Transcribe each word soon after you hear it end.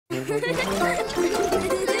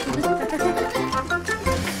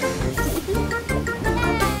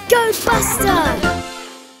faster!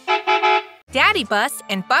 Daddy Bus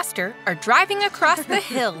and Buster are driving across the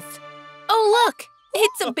hills. Oh, look!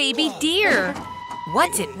 It's a baby deer.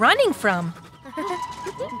 What's it running from?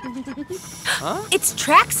 Huh? It's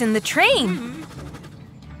tracks in the train.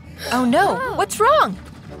 Oh no, what's wrong?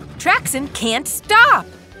 Traxon can't stop.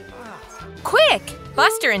 Quick,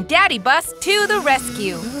 Buster and Daddy Bus to the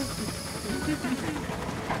rescue.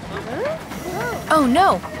 Oh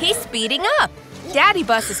no, he's speeding up. Daddy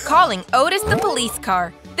Bus is calling Otis the police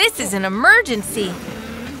car. This is an emergency.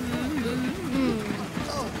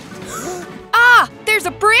 Ah, there's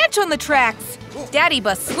a branch on the tracks. Daddy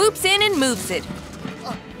Bus swoops in and moves it.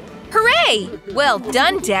 Hooray! Well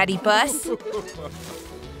done, Daddy Bus.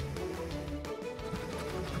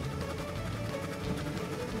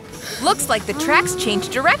 Looks like the tracks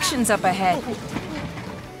changed directions up ahead.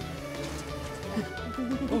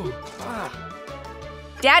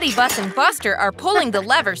 Daddy Bus and Buster are pulling the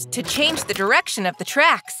levers to change the direction of the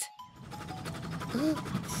tracks.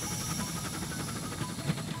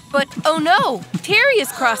 But oh no, Terry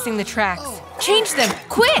is crossing the tracks. Change them,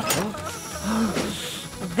 quick!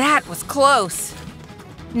 That was close.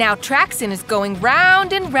 Now Traxon is going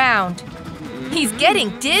round and round. He's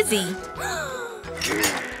getting dizzy.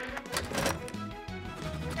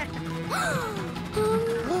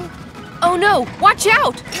 Oh no, watch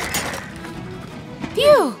out!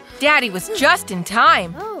 Phew! Daddy was just in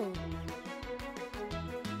time.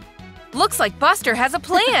 Looks like Buster has a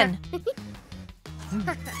plan.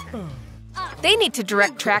 They need to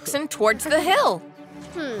direct Traxon towards the hill.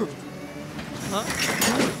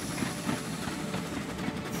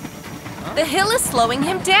 The hill is slowing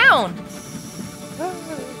him down.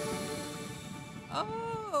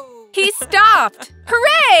 He stopped!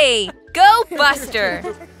 Hooray! Go, Buster!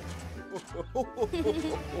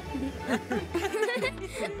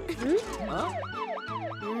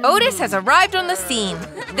 Otis has arrived on the scene.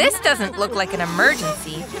 This doesn't look like an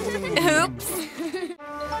emergency. Oops.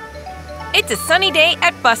 It's a sunny day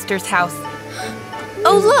at Buster's house.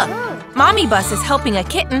 Oh, look! Mommy Bus is helping a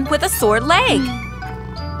kitten with a sore leg.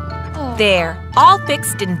 There, all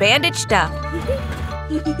fixed and bandaged up.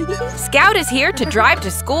 Scout is here to drive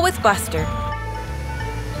to school with Buster.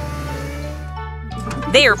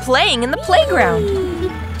 They are playing in the playground.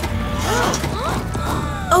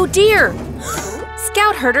 Oh dear!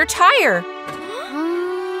 Scout hurt her tire.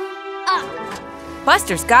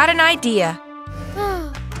 Buster's got an idea.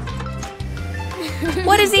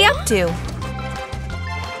 What is he up to?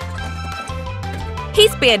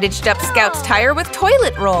 He's bandaged up Scout's tire with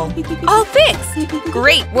toilet roll. All fixed!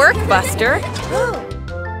 Great work, Buster!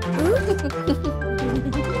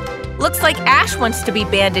 Looks like Ash wants to be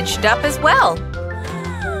bandaged up as well.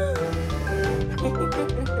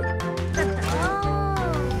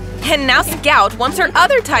 And now Scout wants her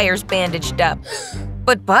other tires bandaged up.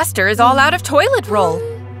 But Buster is all out of toilet roll.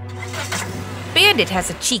 Bandit has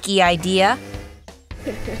a cheeky idea.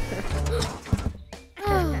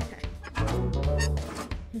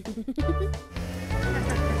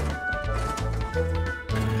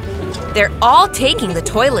 They're all taking the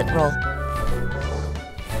toilet roll.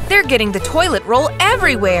 They're getting the toilet roll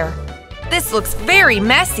everywhere. This looks very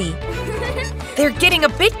messy. They're getting a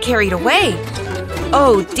bit carried away.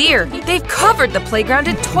 Oh dear, they've covered the playground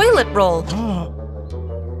in toilet roll.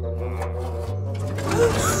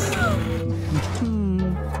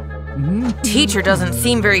 Teacher doesn't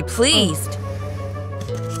seem very pleased.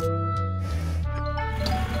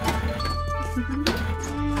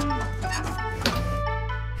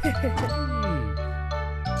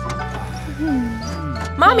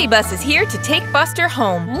 Mommy Bus is here to take Buster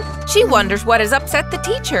home. She wonders what has upset the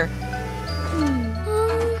teacher.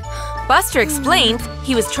 Buster explains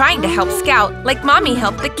he was trying to help Scout like Mommy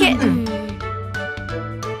helped the kitten.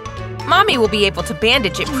 Mommy will be able to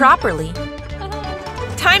bandage it properly.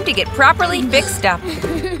 Time to get properly fixed up.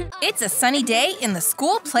 It's a sunny day in the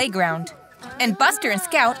school playground, and Buster and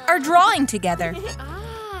Scout are drawing together.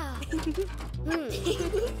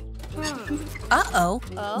 Uh-oh,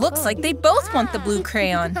 looks like they both want the blue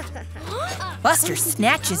crayon. Buster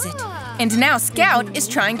snatches it, and now Scout is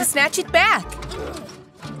trying to snatch it back.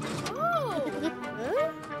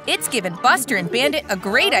 It's given Buster and Bandit a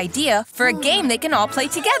great idea for a game they can all play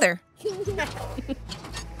together.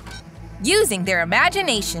 Using their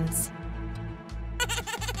imaginations.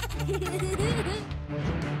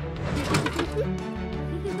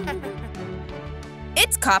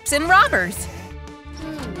 It's cops and robbers.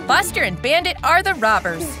 Buster and Bandit are the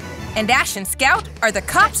robbers, and Ash and Scout are the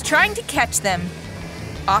cops trying to catch them.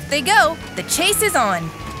 Off they go, the chase is on.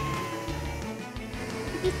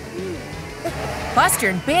 Buster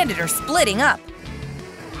and Bandit are splitting up.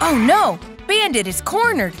 Oh no! Bandit is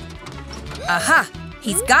cornered! Aha!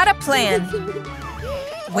 He's got a plan!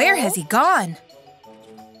 Where has he gone?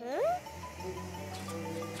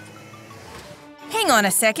 Hang on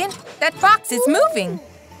a second! That box is moving!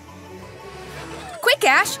 Quick,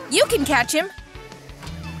 Ash! You can catch him!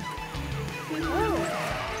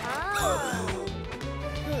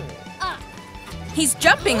 He's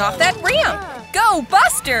jumping off that ramp! Go,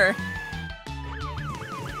 Buster!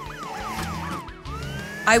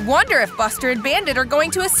 I wonder if Buster and Bandit are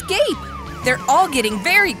going to escape! They're all getting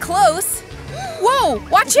very close! Whoa!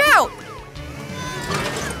 Watch out!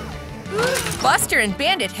 Buster and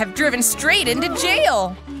Bandit have driven straight into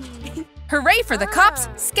jail! Hooray for the cops,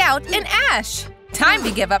 Scout, and Ash! Time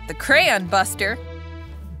to give up the crayon, Buster!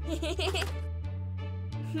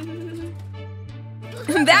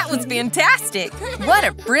 That was fantastic! What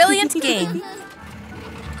a brilliant game!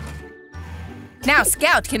 Now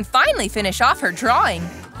Scout can finally finish off her drawing.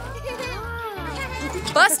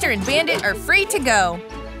 Buster and Bandit are free to go.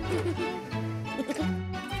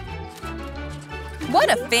 What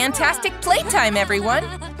a fantastic playtime, everyone!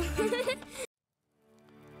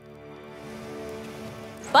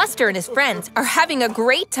 Buster and his friends are having a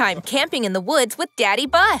great time camping in the woods with Daddy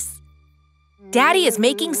Bus. Daddy is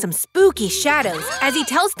making some spooky shadows as he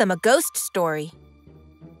tells them a ghost story.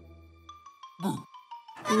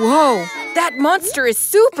 Whoa! That monster is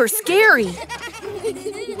super scary!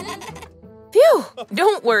 Phew!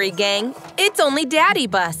 Don't worry, gang. It's only Daddy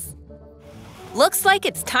Bus. Looks like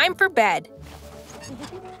it's time for bed.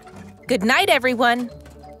 Good night, everyone.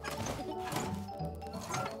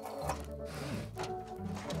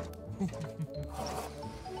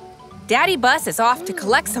 Daddy Bus is off to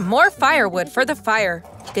collect some more firewood for the fire.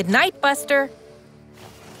 Good night, Buster.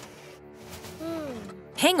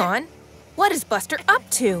 Hang on. What is Buster up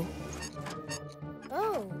to?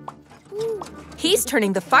 He's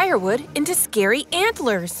turning the firewood into scary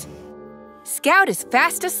antlers. Scout is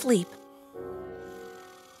fast asleep.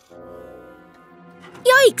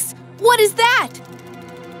 Yikes! What is that?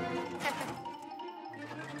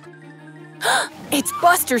 It's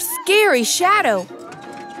Buster's scary shadow.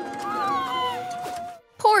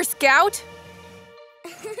 Poor Scout.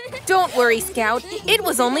 Don't worry, Scout. It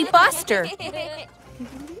was only Buster.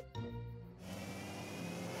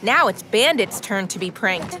 Now it's Bandit's turn to be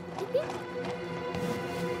pranked.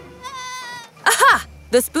 Aha!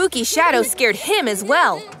 The spooky shadow scared him as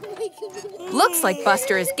well. Looks like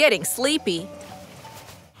Buster is getting sleepy.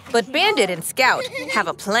 But Bandit and Scout have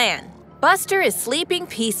a plan. Buster is sleeping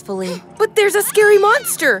peacefully. But there's a scary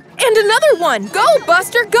monster! And another one! Go,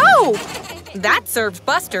 Buster, go! That served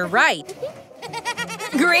Buster right.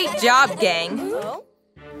 Great job, gang.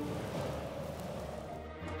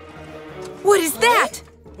 What is that?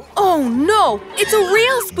 Oh no! It's a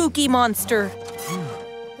real spooky monster!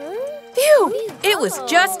 Phew! It was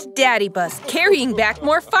just Daddy Bus carrying back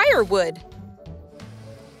more firewood.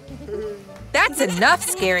 That's enough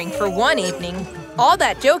scaring for one evening. All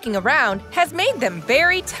that joking around has made them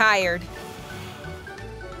very tired.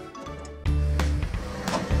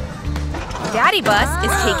 Daddy Bus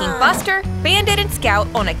is taking Buster, Bandit, and Scout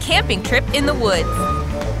on a camping trip in the woods.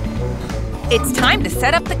 It's time to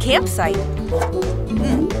set up the campsite.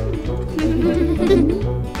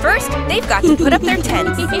 First, they've got to put up their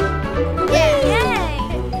tents.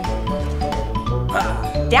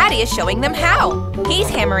 Daddy is showing them how. He's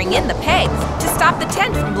hammering in the pegs to stop the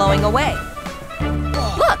tent from blowing away.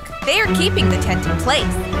 Look, they are keeping the tent in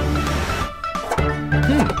place.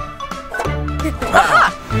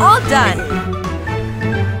 Aha! All done!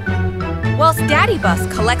 Whilst Daddy Bus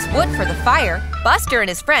collects wood for the fire, Buster and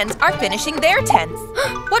his friends are finishing their tents.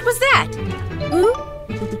 What was that?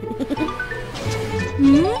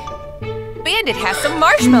 Bandit has some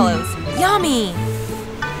marshmallows. Yummy!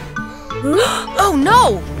 Oh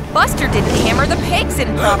no! Buster didn't hammer the pegs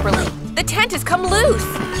in properly. The tent has come loose.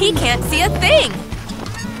 He can't see a thing.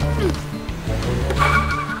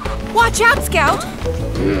 Watch out, Scout!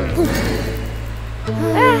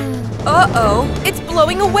 Uh-oh, it's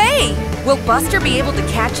blowing away! Will Buster be able to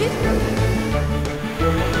catch it?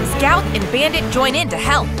 Scout and Bandit join in to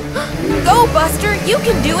help. Go, Buster! You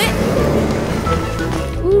can do it!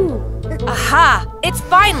 Aha! It's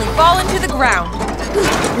finally fallen to the ground.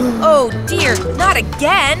 Oh dear, not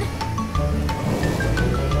again!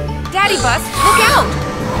 Daddy Bus, look out!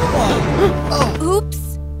 Oops!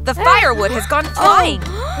 The firewood has gone flying.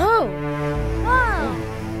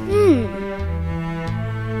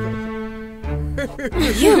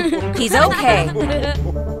 Phew, he's okay.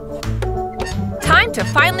 Time to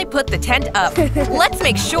finally put the tent up. Let's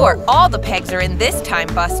make sure all the pegs are in this time,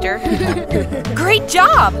 Buster. Great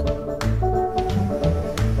job!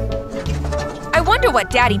 wonder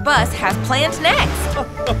what Daddy Bus has planned next.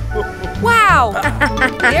 Wow!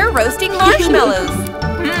 They're roasting marshmallows.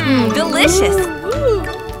 Mmm, delicious.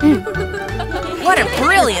 What a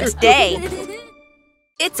brilliant day.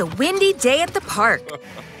 It's a windy day at the park.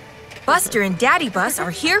 Buster and Daddy Bus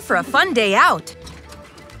are here for a fun day out.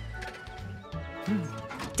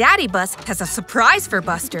 Daddy Bus has a surprise for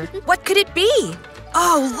Buster. What could it be?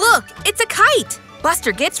 Oh, look! It's a kite!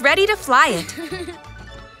 Buster gets ready to fly it.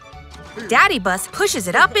 Daddy Bus pushes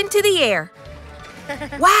it up into the air.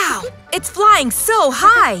 Wow! It's flying so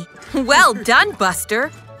high! Well done,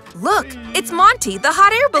 Buster! Look, it's Monty, the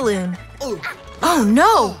hot air balloon. Oh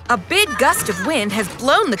no! A big gust of wind has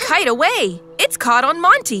blown the kite away. It's caught on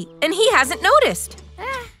Monty, and he hasn't noticed.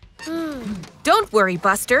 Don't worry,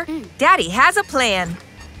 Buster. Daddy has a plan.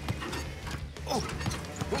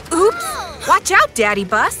 Oops! Watch out, Daddy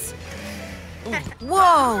Bus!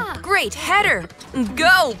 Whoa! Great header!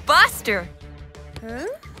 Go, Buster!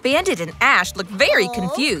 Bandit and Ash look very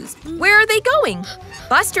confused. Where are they going?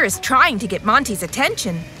 Buster is trying to get Monty's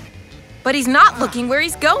attention. But he's not looking where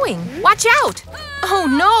he's going. Watch out! Oh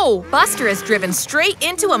no! Buster has driven straight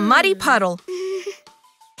into a muddy puddle.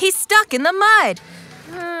 He's stuck in the mud.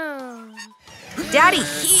 Daddy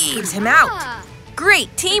heaves him out.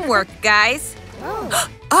 Great teamwork, guys.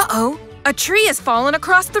 Uh-oh! A tree has fallen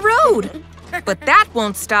across the road. But that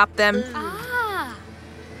won't stop them.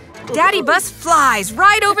 Daddy Bus flies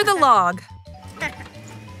right over the log.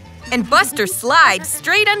 And Buster slides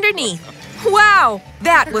straight underneath. Wow!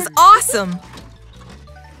 That was awesome!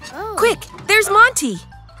 Quick! There's Monty!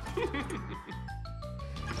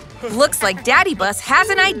 Looks like Daddy Bus has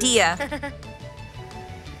an idea.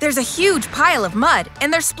 There's a huge pile of mud,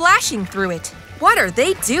 and they're splashing through it. What are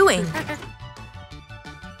they doing?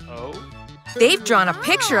 They've drawn a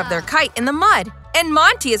picture of their kite in the mud, and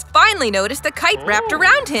Monty has finally noticed the kite wrapped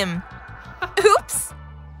around him. Oops!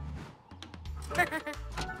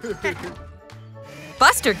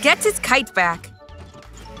 Buster gets his kite back.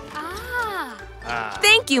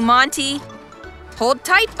 Thank you, Monty. Hold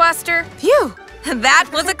tight, Buster. Phew! That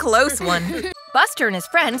was a close one. Buster and his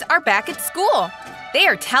friends are back at school. They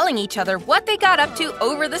are telling each other what they got up to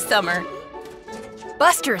over the summer.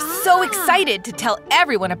 Buster is so excited to tell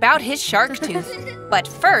everyone about his shark tooth. But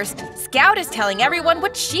first, Scout is telling everyone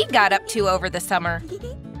what she got up to over the summer.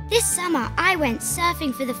 This summer, I went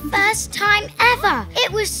surfing for the first time ever.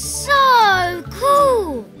 It was so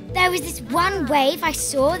cool. There was this one wave I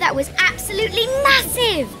saw that was absolutely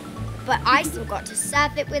massive. But I still got to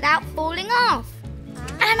surf it without falling off.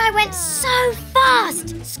 And I went so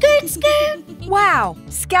fast. Scoot, scoot. Wow,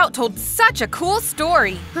 Scout told such a cool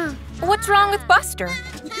story. What's wrong with Buster?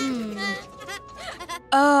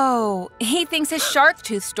 Oh, he thinks his shark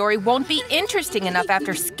tooth story won't be interesting enough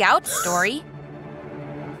after Scout's story.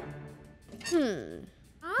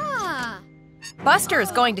 Buster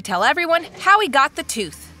is going to tell everyone how he got the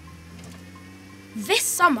tooth. This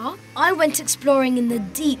summer, I went exploring in the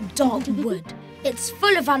deep, dark wood. It's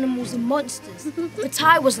full of animals and monsters, but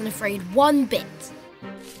I wasn't afraid one bit.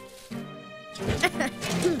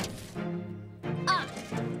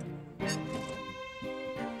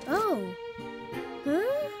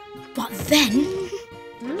 But then,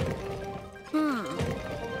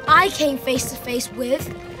 I came face to face with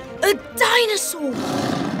a dinosaur.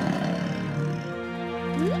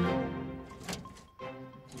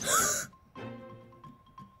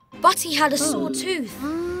 But he had a sore tooth.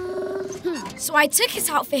 So I took it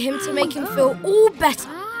out for him to make him feel all better.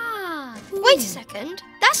 Wait a second,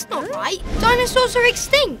 that's not right. Dinosaurs are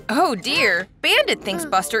extinct. Oh dear, Bandit thinks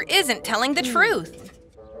Buster isn't telling the truth.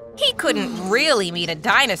 He couldn't really meet a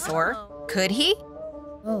dinosaur, could he?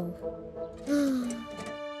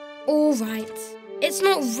 All right, it's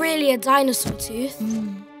not really a dinosaur tooth.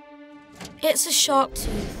 It's a shark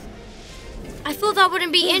tooth. I thought that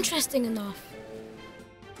wouldn't be interesting enough.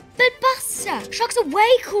 But Buster, sharks are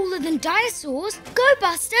way cooler than dinosaurs. Go,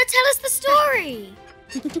 Buster, tell us the story.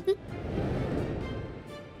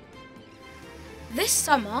 This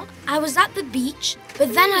summer, I was at the beach,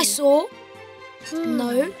 but then I saw...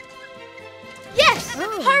 No. Yes!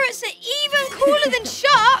 Pirates are even cooler than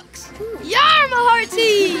sharks! Yarma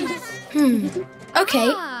hearties!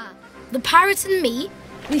 Okay, the parrot and me,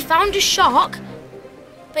 we found a shark,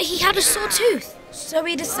 but he had a sore tooth. So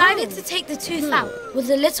we decided to take the tooth out with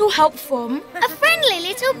a little help from... A friendly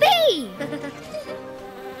little bee!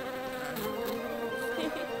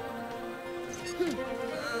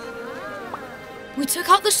 We took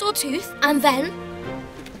out the sore tooth and then...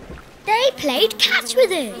 They played catch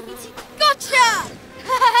with it. Gotcha!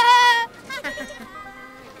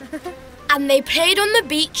 And they played on the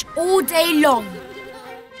beach all day long.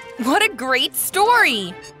 What a great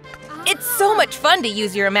story! It's so much fun to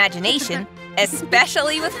use your imagination,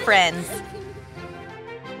 especially with friends.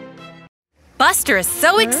 Buster is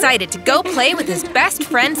so excited to go play with his best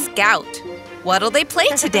friend Scout. What'll they play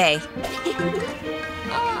today?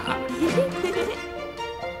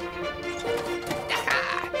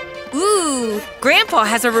 Ooh, Grandpa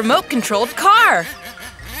has a remote-controlled car.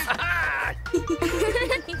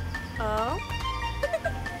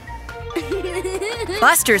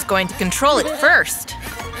 Buster's going to control it first.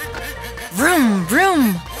 Vroom,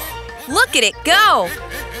 vroom. Look at it go.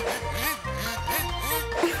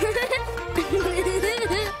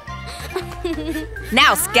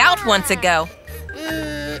 Now Scout wants to go.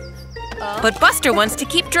 But Buster wants to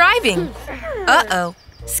keep driving. Uh-oh,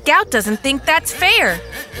 Scout doesn't think that's fair.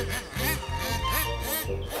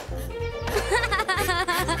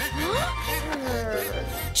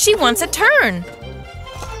 She wants a turn.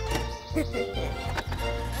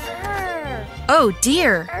 Oh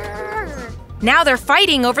dear. Now they're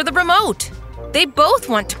fighting over the remote. They both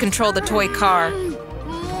want to control the toy car.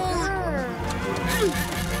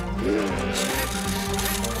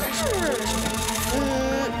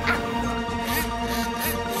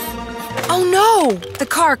 Oh no! The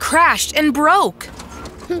car crashed and broke.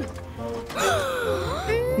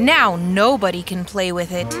 Now nobody can play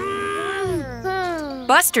with it.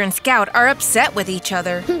 Buster and Scout are upset with each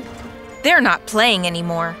other. They're not playing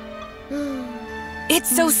anymore.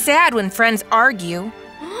 It's so sad when friends argue.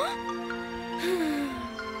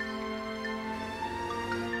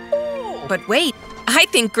 But wait, I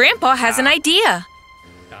think Grandpa has an idea.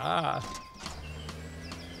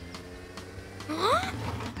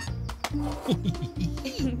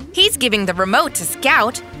 He's giving the remote to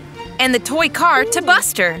Scout and the toy car to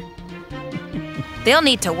Buster. They'll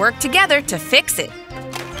need to work together to fix it.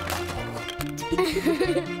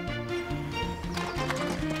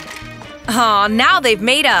 Aw, now they've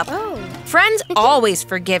made up. Friends always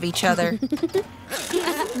forgive each other.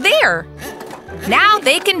 There! Now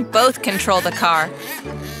they can both control the car.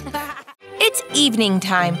 It's evening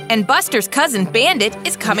time, and Buster's cousin Bandit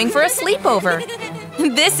is coming for a sleepover.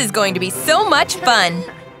 This is going to be so much fun.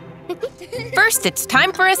 First, it's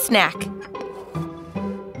time for a snack.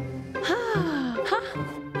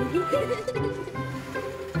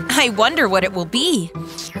 I wonder what it will be.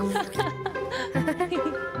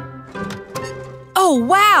 Oh,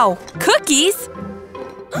 wow! Cookies!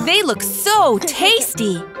 They look so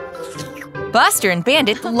tasty! Buster and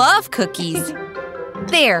Bandit love cookies.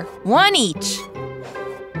 There, one each.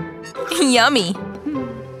 Yummy!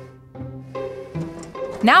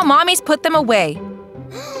 Now Mommy's put them away.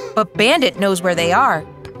 But Bandit knows where they are.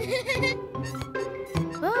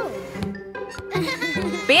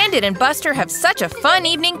 Bandit and Buster have such a fun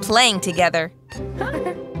evening playing together.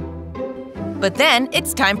 But then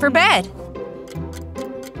it's time for bed.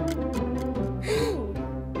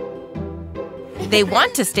 They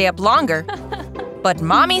want to stay up longer, but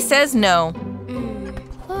Mommy says no.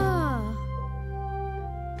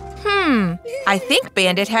 I think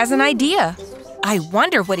Bandit has an idea. I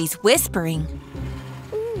wonder what he's whispering.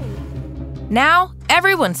 Now,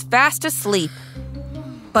 everyone's fast asleep.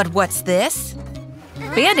 But what's this?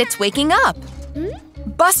 Bandit's waking up.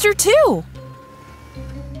 Buster, too.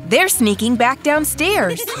 They're sneaking back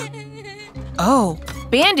downstairs. Oh,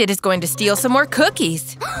 Bandit is going to steal some more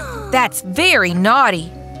cookies. That's very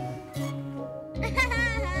naughty.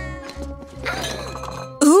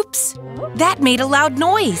 Oops, that made a loud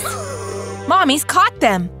noise. Mommy's caught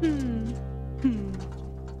them.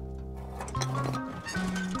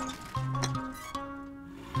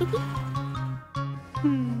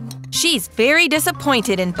 She's very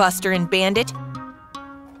disappointed in Buster and Bandit.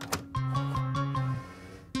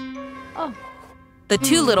 The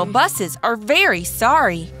two little buses are very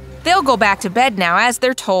sorry. They'll go back to bed now as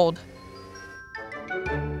they're told.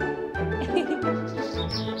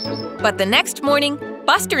 But the next morning,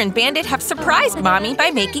 Buster and Bandit have surprised Mommy by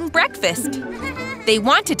making breakfast. They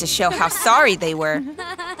wanted to show how sorry they were.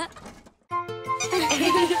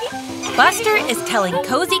 Buster is telling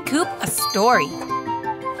Cozy Coop a story.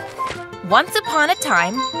 Once upon a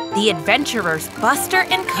time, the adventurers Buster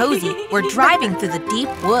and Cozy were driving through the deep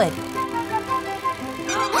wood.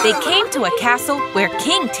 They came to a castle where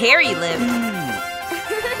King Terry lived.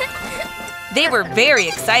 They were very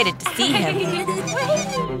excited to see him.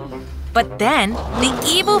 But then, the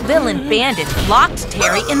evil villain Bandit locked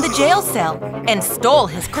Terry in the jail cell and stole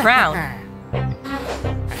his crown.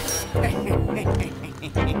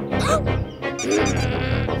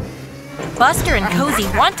 Buster and Cozy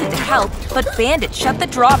wanted to help, but Bandit shut the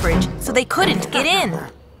drawbridge so they couldn't get in.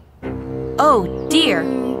 Oh dear.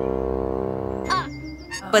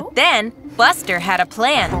 But then Buster had a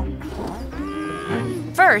plan.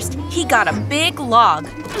 First, he got a big log.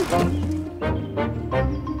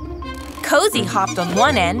 Cozy hopped on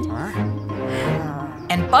one end,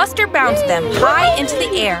 and Buster bounced them high into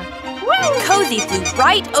the air. Cozy flew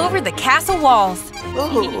right over the castle walls.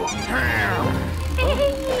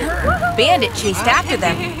 Bandit chased after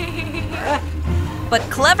them, but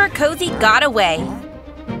clever Cozy got away.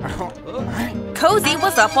 Cozy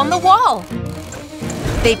was up on the wall.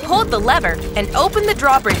 They pulled the lever and opened the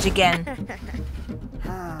drawbridge again.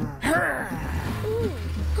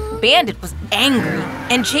 Bandit was angry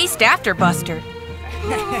and chased after Buster.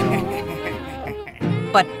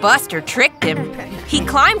 But Buster tricked him. He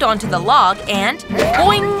climbed onto the log and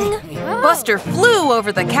boing! Buster flew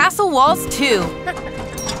over the castle walls too.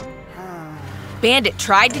 Bandit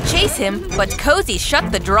tried to chase him, but Cozy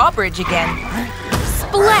shut the drawbridge again.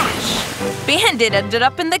 Splash! Bandit ended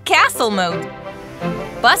up in the castle moat.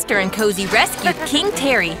 Buster and Cozy rescued King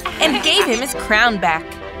Terry and gave him his crown back.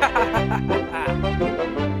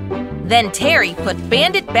 Then Terry put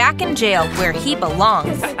Bandit back in jail where he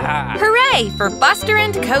belongs. Hooray for Buster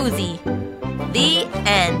and Cozy! The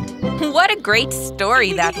end. What a great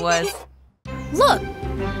story that was. Look,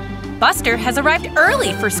 Buster has arrived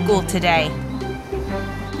early for school today.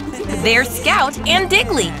 There's Scout and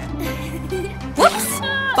Diggly. Whoops!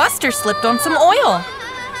 Buster slipped on some oil.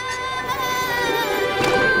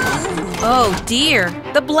 Oh dear,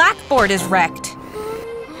 the blackboard is wrecked.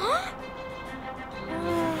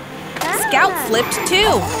 Scout slipped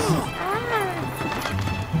too.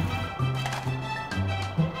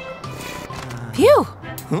 Phew!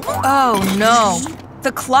 Oh no,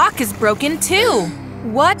 the clock is broken too.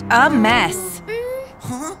 What a mess.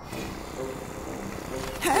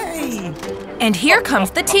 Hey! And here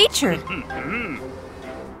comes the teacher.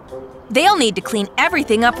 They'll need to clean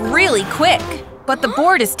everything up really quick. But the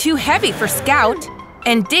board is too heavy for Scout,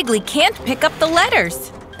 and Diggly can't pick up the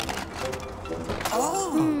letters.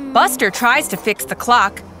 Buster tries to fix the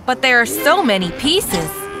clock, but there are so many pieces.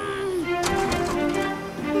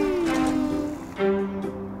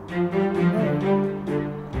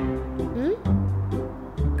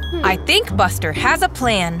 I think Buster has a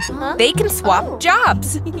plan. They can swap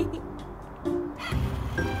jobs.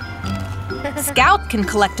 Scout can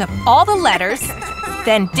collect up all the letters,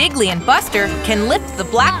 then Diggly and Buster can lift the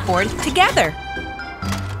blackboard together.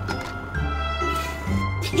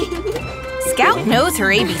 Scout knows her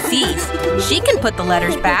ABCs. She can put the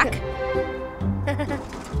letters back.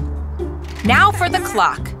 Now for the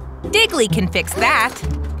clock. Diggly can fix that.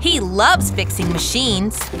 He loves fixing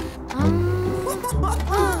machines.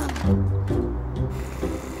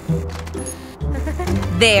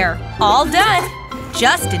 There, all done.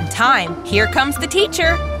 Just in time. Here comes the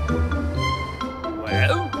teacher.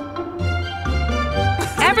 Well?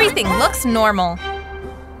 Everything looks normal.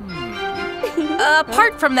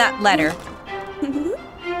 Apart from that letter.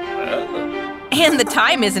 And the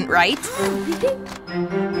time isn't right.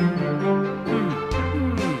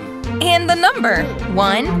 And the number.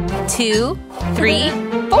 1, 2, 3,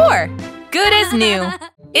 4. Good as new.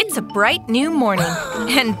 It's a bright new morning,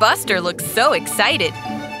 and Buster looks so excited.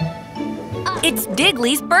 It's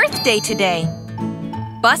Diggly's birthday today.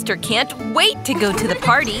 Buster can't wait to go to the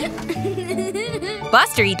party.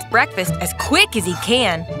 Buster eats breakfast as quick as he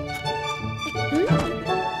can.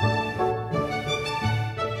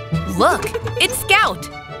 Look, it's Scout.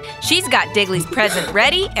 She's got Diggly's present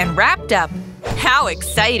ready and wrapped up. How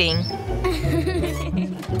exciting!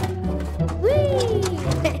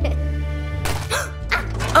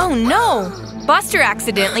 Oh no! Buster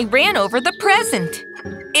accidentally ran over the present.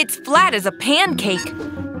 It's flat as a pancake.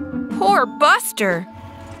 Poor Buster.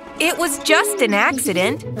 It was just an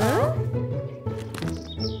accident.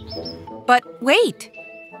 But wait.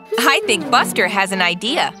 I think Buster has an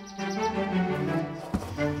idea.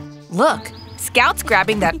 Look, Scout's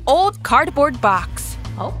grabbing that old cardboard box.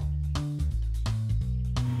 Oh.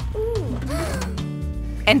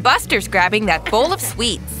 And Buster's grabbing that bowl of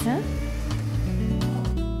sweets. Huh?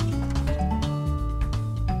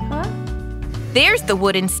 There's the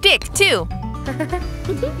wooden stick, too.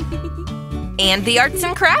 And the arts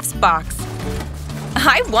and crafts box.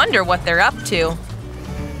 I wonder what they're up to.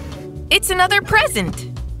 It's another present.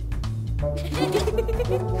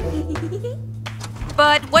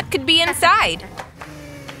 But what could be inside?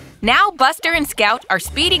 Now Buster and Scout are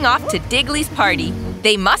speeding off to Diggly's party.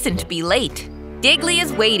 They mustn't be late. Diggly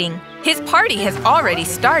is waiting. His party has already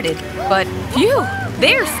started. But phew,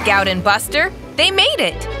 there's Scout and Buster. They made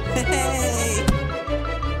it.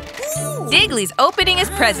 Diggly's opening his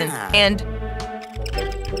present and…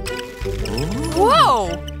 Whoa!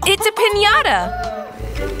 It's a piñata!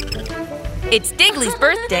 It's Diggly's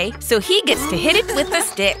birthday, so he gets to hit it with the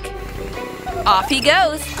stick. Off he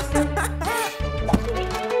goes.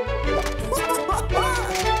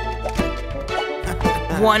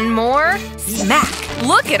 One more. Smack!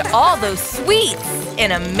 Look at all those sweets!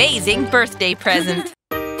 An amazing birthday present.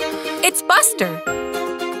 It's Buster.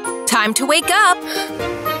 Time to wake up.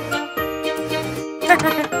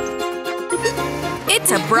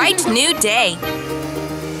 It's a bright new day.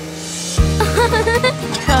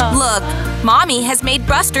 Look, Mommy has made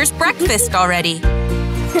Buster's breakfast already.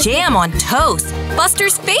 Jam on toast,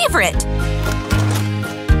 Buster's favorite.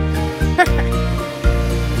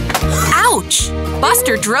 Ouch!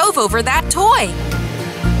 Buster drove over that toy.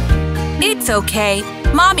 It's okay.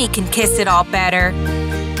 Mommy can kiss it all better.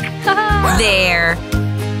 There.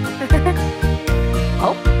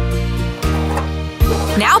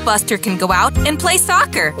 Now Buster can go out and play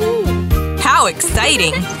soccer. How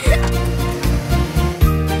exciting!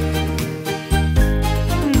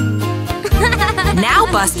 Now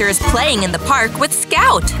Buster is playing in the park with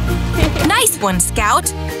Scout. Nice one,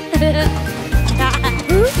 Scout.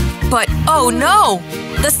 But oh no!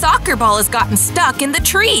 The soccer ball has gotten stuck in the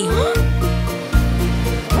tree.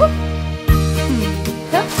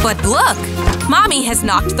 But look! Mommy has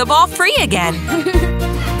knocked the ball free again.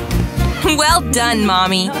 Well done,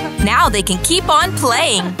 Mommy. Now they can keep on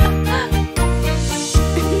playing.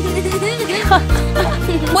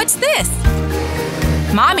 What's this?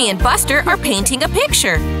 Mommy and Buster are painting a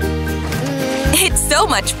picture. It's so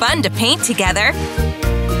much fun to paint together.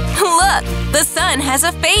 Look, the sun has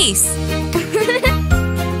a face.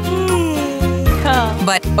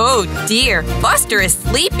 But oh dear, Buster is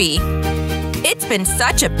sleepy. It's been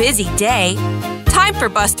such a busy day. Time for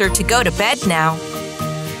Buster to go to bed now.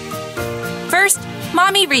 First,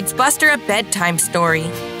 Mommy reads Buster a bedtime story.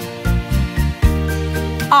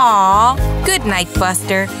 Aww, good night,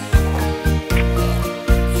 Buster.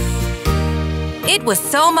 It was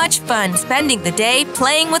so much fun spending the day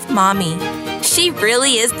playing with Mommy. She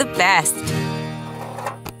really is the best.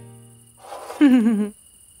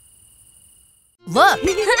 Look,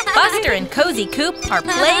 Buster and Cozy Coop are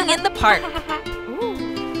playing in the park.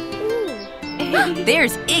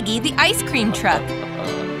 There's Iggy the ice cream truck.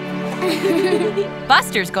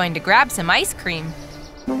 Buster's going to grab some ice cream.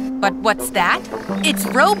 But what's that? It's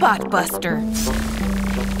Robot Buster.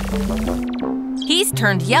 He's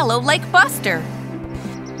turned yellow like Buster.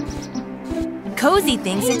 Cozy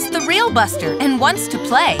thinks it's the real Buster and wants to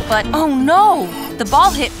play. But oh no! The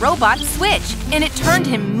ball hit Robot's switch and it turned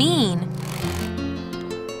him mean.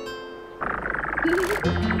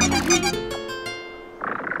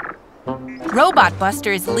 Robot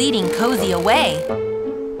Buster is leading Cozy away.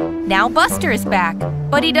 Now Buster is back,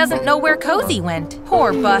 but he doesn't know where Cozy went.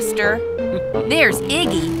 Poor Buster. There's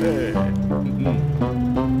Iggy.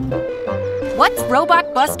 What's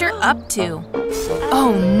Robot Buster up to?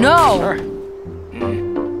 Oh no!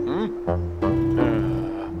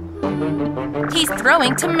 He's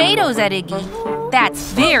throwing tomatoes at Iggy.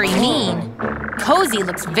 That's very mean. Cozy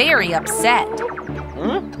looks very upset.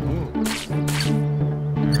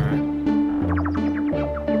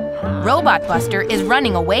 Robot Buster is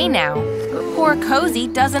running away now. Poor Cozy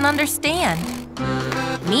doesn't understand.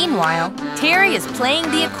 Meanwhile, Terry is playing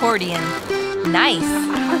the accordion. Nice.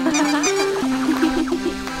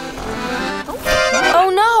 Oh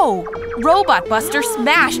no! Robot Buster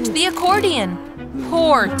smashed the accordion.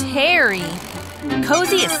 Poor Terry.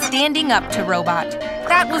 Cozy is standing up to Robot.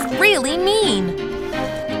 That was really mean.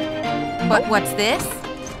 But what's this?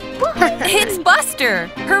 It's Buster!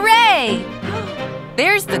 Hooray!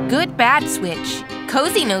 There's the good-bad switch.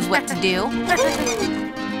 Cozy knows what to do.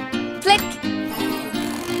 Flick!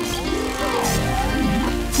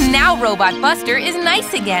 Now Robot Buster is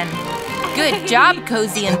nice again. Good job,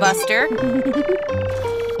 Cozy and Buster.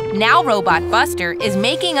 Now Robot Buster is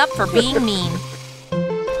making up for being mean.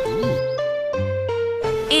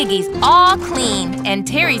 Iggy's all clean, and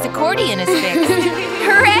Terry's accordion is fixed.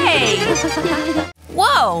 Hooray!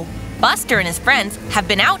 Whoa! Buster and his friends have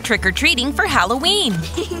been out trick-or-treating for Halloween.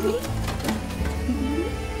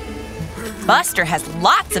 Buster has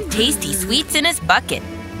lots of tasty sweets in his bucket.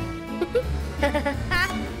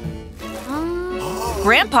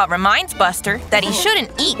 Grandpa reminds Buster that he shouldn't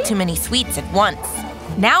eat too many sweets at once.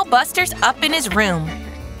 Now Buster's up in his room.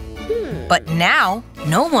 But now,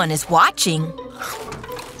 no one is watching.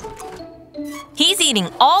 He's eating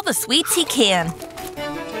all the sweets he can.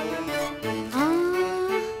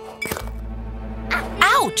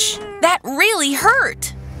 Ouch! That really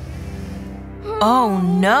hurt! Oh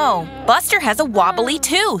no! Buster has a wobbly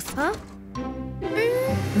tooth!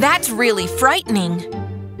 That's really frightening.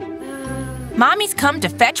 Mommy's come to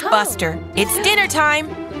fetch Buster. It's dinner time,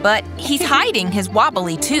 but he's hiding his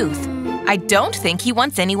wobbly tooth. I don't think he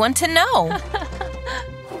wants anyone to know.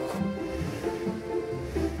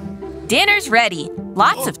 Dinner's ready.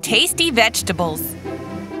 Lots of tasty vegetables.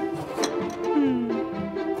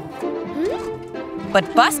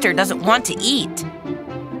 But Buster doesn't want to eat.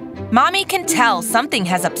 Mommy can tell something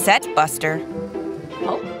has upset Buster.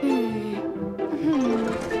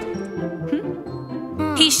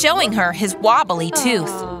 He's showing her his wobbly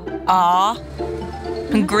tooth. Aw.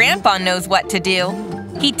 Grandpa knows what to do.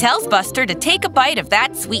 He tells Buster to take a bite of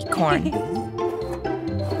that sweet corn.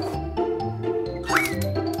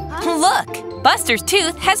 Look, Buster's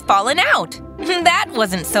tooth has fallen out. That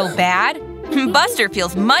wasn't so bad. Buster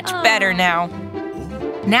feels much better now.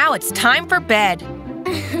 Now it's time for bed.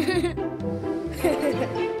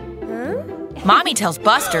 Mommy tells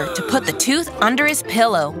Buster to put the tooth under his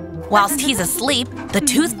pillow. Whilst he's asleep, the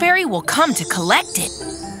tooth fairy will come to collect it.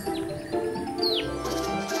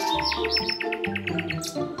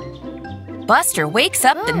 Buster wakes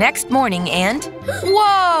up the next morning and…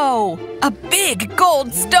 Whoa! A big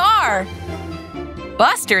gold star!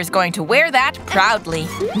 Buster is going to wear that proudly.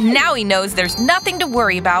 Now he knows there's nothing to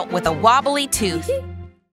worry about with a wobbly tooth.